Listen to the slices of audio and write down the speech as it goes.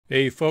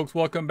Hey folks,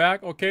 welcome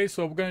back. Okay,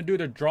 so we're going to do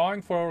the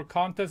drawing for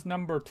contest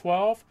number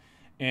 12.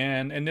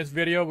 And in this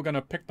video, we're going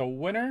to pick the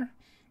winner.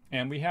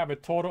 And we have a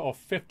total of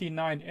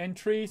 59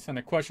 entries. And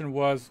the question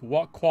was,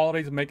 what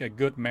qualities make a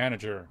good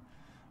manager?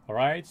 All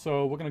right,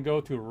 so we're going to go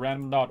to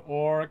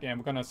random.org and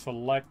we're going to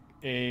select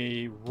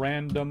a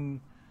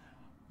random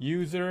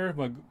user.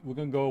 We're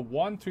going to go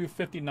 1 through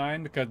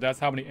 59 because that's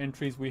how many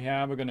entries we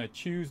have. We're going to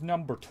choose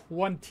number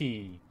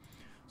 20.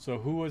 So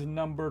who is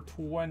number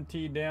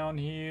 20 down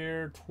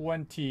here?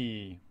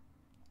 20.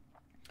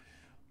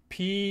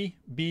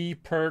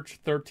 PB Perch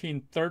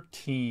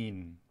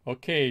 1313.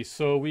 Okay,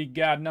 so we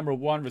got number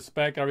 1,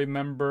 respect. I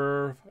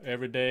remember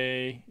every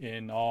day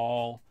in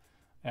all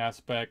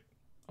aspect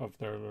of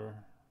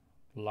their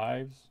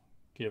lives,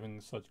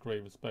 giving such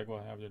great respect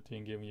will have your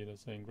team giving you the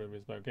same great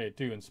respect. Okay,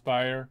 2,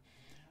 inspire.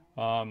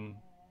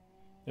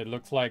 It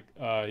looks like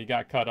he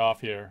got cut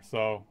off here,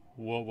 so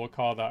we'll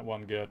call that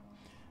one good.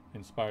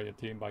 Inspire your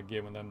team by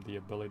giving them the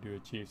ability to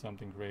achieve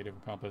something creative,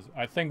 accomplish.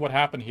 I think what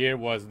happened here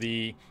was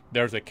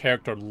there's a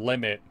character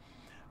limit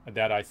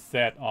that I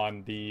set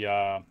on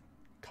the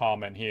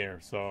comment here,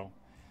 so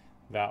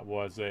that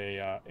was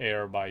a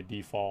error by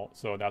default.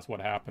 So that's what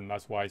happened.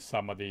 That's why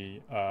some of the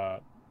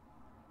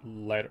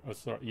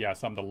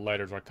some of the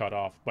letters are cut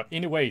off. But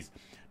anyways,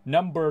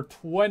 number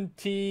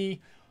 20,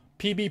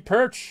 PB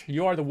Perch,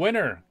 you are the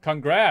winner.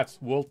 Congrats.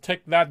 We'll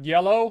take that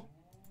yellow.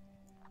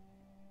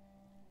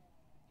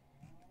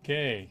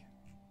 Okay.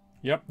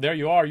 Yep, there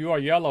you are. You are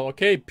yellow.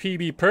 Okay,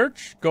 PB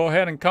Perch, go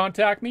ahead and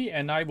contact me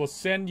and I will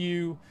send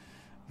you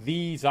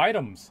these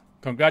items.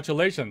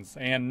 Congratulations.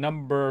 And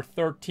number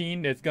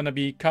 13 is going to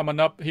be coming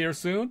up here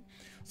soon.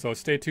 So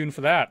stay tuned for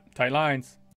that. Tight lines.